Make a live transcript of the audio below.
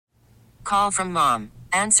call from mom.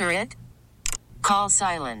 Answer it. Call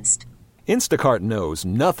silenced. Instacart knows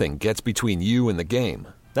nothing gets between you and the game.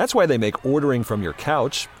 That's why they make ordering from your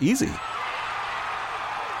couch easy.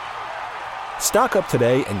 Stock up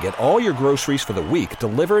today and get all your groceries for the week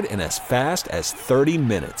delivered in as fast as 30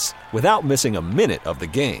 minutes without missing a minute of the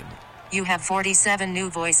game. You have 47 new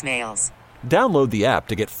voicemails. Download the app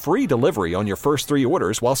to get free delivery on your first 3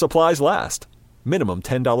 orders while supplies last. Minimum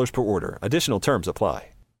 $10 per order. Additional terms apply.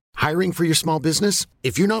 Hiring for your small business?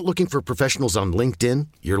 If you're not looking for professionals on LinkedIn,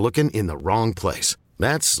 you're looking in the wrong place.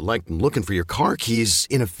 That's like looking for your car keys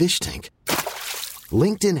in a fish tank.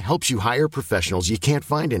 LinkedIn helps you hire professionals you can't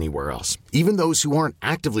find anywhere else, even those who aren't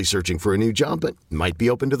actively searching for a new job but might be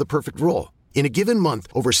open to the perfect role. In a given month,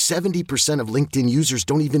 over 70% of LinkedIn users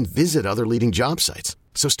don't even visit other leading job sites.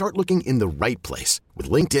 So start looking in the right place. With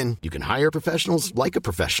LinkedIn, you can hire professionals like a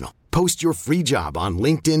professional. Post your free job on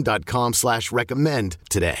linkedin.com/recommend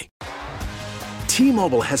today.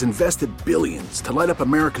 T-Mobile has invested billions to light up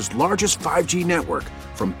America's largest 5G network,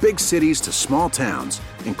 from big cities to small towns,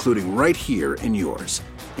 including right here in yours.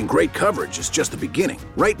 And great coverage is just the beginning.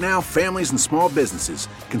 Right now, families and small businesses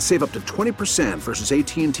can save up to 20% versus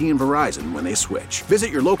AT&T and Verizon when they switch.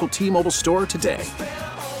 Visit your local T-Mobile store today.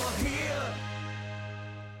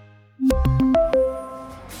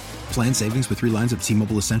 Plan savings with 3 lines of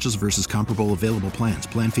T-Mobile Essentials versus comparable available plans.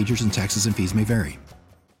 Plan features and taxes and fees may vary.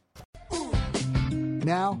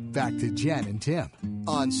 Now, back to Jen and Tim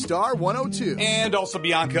on Star 102. And also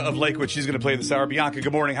Bianca of Lakewood. She's going to play this hour. Bianca,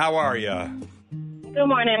 good morning. How are you? Good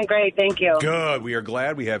morning. Great. Thank you. Good. We are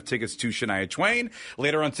glad. We have tickets to Shania Twain.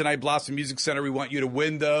 Later on tonight, Blossom Music Center. We want you to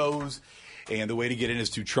win those. And the way to get in is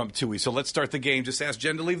to Trump Toohey. So let's start the game. Just ask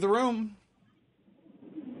Jen to leave the room.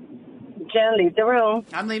 Jen, leave the room.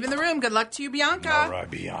 I'm leaving the room. Good luck to you, Bianca. All right,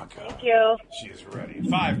 Bianca. Thank you. She is ready.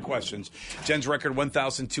 5 questions. Jen's record,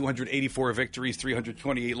 1,284 victories,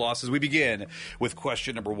 328 losses. We begin with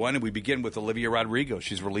question number 1, and we begin with Olivia Rodrigo.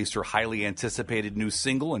 She's released her highly anticipated new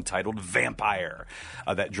single entitled Vampire.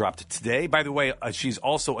 That dropped today. By the way, she's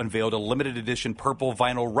also unveiled a limited edition purple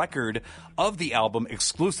vinyl record of the album,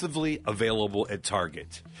 exclusively available at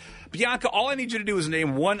Target. Bianca, all I need you to do is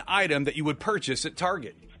name one item that you would purchase at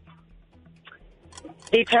Target.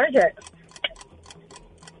 Detergent.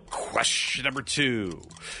 Question number 2.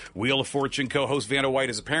 Wheel of Fortune co-host Vanna White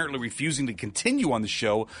is apparently refusing to continue on the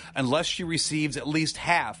show unless she receives at least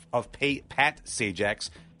half of Pat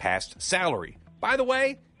Sajak's past salary. By the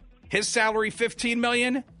way, his salary $15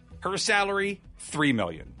 million, her salary $3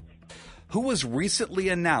 million. Who was recently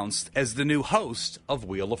announced as the new host of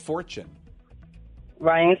Wheel of Fortune?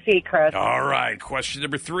 Ryan Seacrest. All right. Question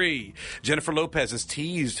number 3. Jennifer Lopez has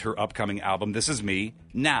teased her upcoming album, This Is Me,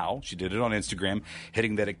 now. She did it on Instagram,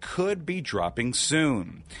 hitting that it could be dropping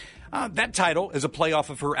soon. That title is a play off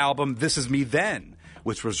of her album, This Is Me Then,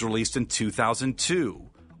 which was released in 2002.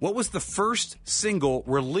 What was the first single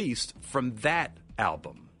released from that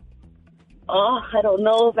album? Oh, I don't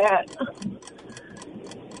know that.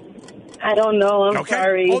 I don't know. I'm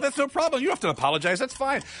sorry. Oh, that's no problem. You don't have to apologize. That's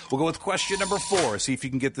fine. We'll go with question number 4. See if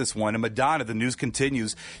you can get this one. And Madonna, the news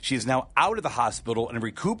continues. She is now out of the hospital and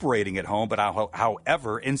recuperating at home. But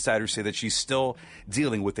however, insiders say that she's still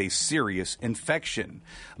dealing with a serious infection.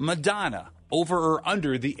 Madonna, over or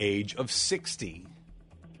under the age of 60?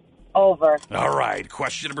 Over. All right.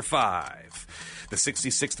 Question number 5. The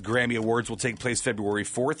 66th Grammy Awards will take place February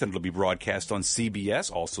 4th, and it'll be broadcast on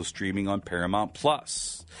CBS, also streaming on Paramount+.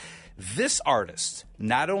 This artist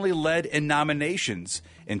not only led in nominations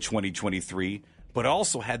in 2023, but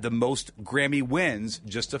also had the most Grammy wins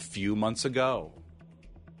just a few months ago.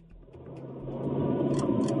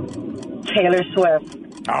 Taylor Swift.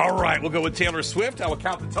 All right, we'll go with Taylor Swift. I will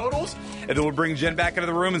count the totals, and then we'll bring Jen back into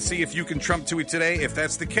the room and see if you can trump Toohey today. If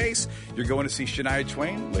that's the case, you're going to see Shania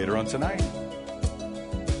Twain later on tonight.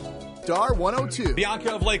 Star 102.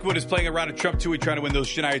 Bianca of Lakewood is playing a round of Trump Toohey, trying to win those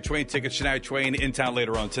Shania Twain tickets. Shania Twain in town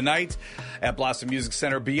later on tonight at Blossom Music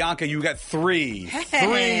Center. Bianca, you got 3. Hey. 3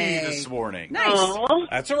 this morning. Nice. Aww.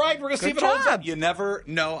 That's all right. We're going to see if it Good holds job. up. You never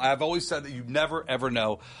know. I've always said that you never, ever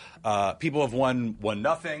know. People have won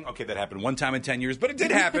nothing. Okay, that happened one time in 10 years, but it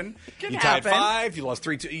did happen. Could You tied happen. 5. You lost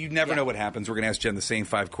 3. You never know what happens. We're going to ask Jen the same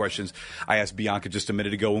 5 questions I asked Bianca just a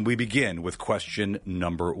minute ago, and we begin with question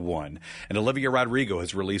number 1. And Olivia Rodrigo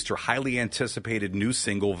has released her highly anticipated new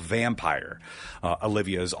single, Vampire.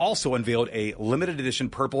 Olivia has also unveiled a limited edition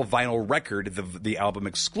purple vinyl record, the album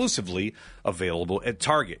exclusively available at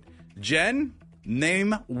Target. Jen,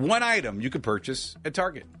 name one item you could purchase at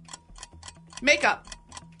Target. Makeup.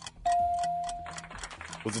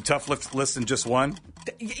 Was it a tough list in just one?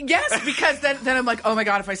 Yes, because then I'm like, oh my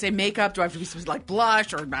God, if I say makeup, do I have to be supposed to like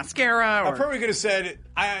blush or mascara? I probably could have said,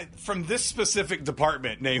 from this specific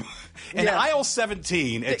department name, in aisle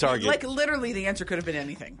 17 at Target. Like literally the answer could have been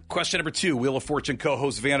anything. Question number 2. Wheel of Fortune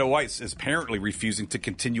co-host Vanna White is apparently refusing to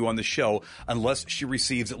continue on the show unless she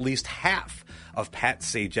receives at least half of Pat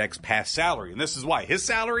Sajak's past salary. And this is why. His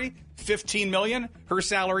salary, $15 million. Her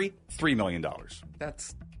salary, $3 million.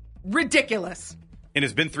 That's ridiculous. And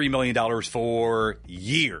it's been $3 million for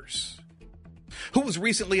years. Who was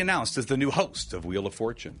recently announced as the new host of Wheel of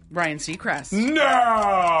Fortune? Ryan Seacrest.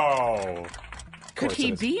 No! Could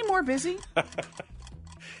he be more busy?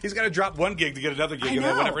 He's got to drop one gig to get another gig and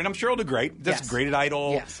then whatever. And I'm sure he'll do great. That's great at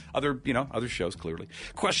Idol. Yes. Other shows, clearly.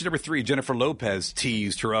 Question number 3. Jennifer Lopez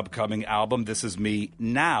teased her upcoming album, This Is Me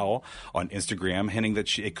Now, on Instagram, hinting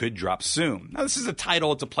that it could drop soon. Now, this is a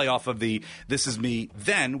title. It's a play off of the This Is Me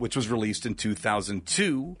Then, which was released in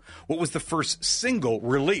 2002. What was the first single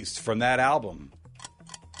released from that album?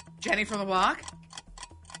 Jenny from the Block?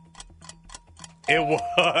 It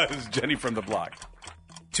was Jenny from the Block.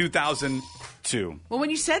 2002. Well, when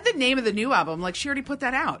you said the name of the new album, like she already put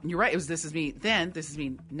that out. And you're right. It was This Is Me Then, This Is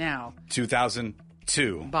Me Now.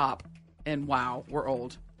 2002. Bop. And wow, we're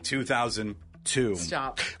old. 2002.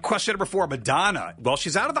 Stop. Question number 4. Madonna. Well,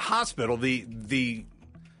 she's out of the hospital. The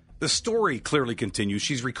story clearly continues.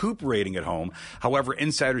 She's recuperating at home. However,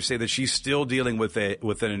 insiders say that she's still dealing with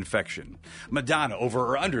an infection. Madonna, over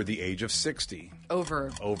or under the age of 60?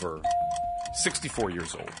 Over. 64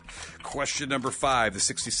 years old. Question number 5. The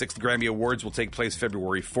 66th Grammy Awards will take place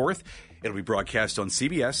February 4th. It'll be broadcast on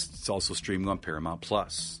CBS. It's also streaming on Paramount+.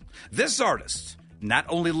 This artist not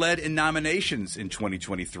only led in nominations in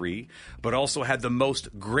 2023, but also had the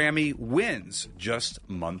most Grammy wins just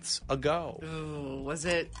months ago. Ooh, was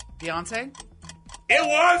it Beyonce? It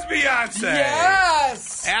was Beyonce!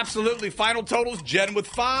 Yes! Absolutely. Final totals, Jen with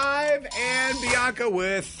 5 and Bianca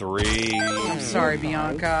with 3. I'm sorry,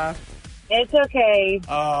 Bianca. It's okay.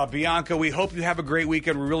 Bianca, we hope you have a great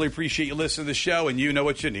weekend. We really appreciate you listening to the show, and you know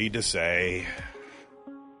what you need to say.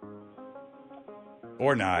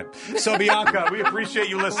 Or not. So, Bianca, we appreciate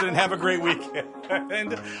you listening. Have a great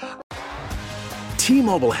weekend.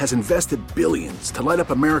 T-Mobile has invested billions to light up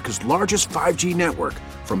America's largest 5G network,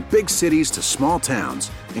 from big cities to small towns,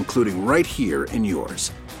 including right here in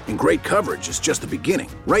yours. And great coverage is just the beginning.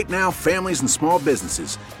 Right now, families and small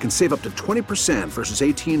businesses can save up to 20% versus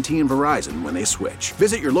AT&T and Verizon when they switch.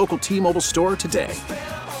 Visit your local T-Mobile store today.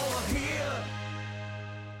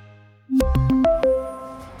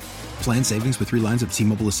 Plan savings with 3 lines of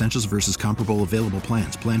T-Mobile Essentials versus comparable available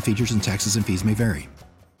plans. Plan features and taxes and fees may vary.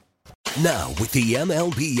 Now, with the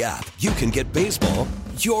MLB app, you can get baseball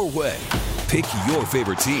your way. Pick your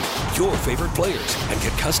favorite team, your favorite players, and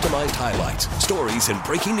get customized highlights, stories, and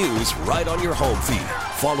breaking news right on your home feed.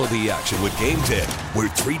 Follow the action with Game 10, where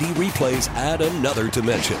 3D replays add another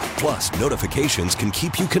dimension. Plus, notifications can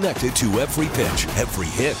keep you connected to every pitch, every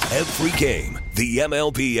hit, every game. The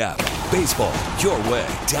MLB app. Baseball your way.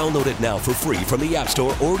 Download it now for free from the App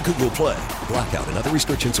Store or Google Play. Blackout and other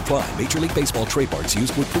restrictions apply. Major League Baseball trademarks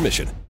used with permission.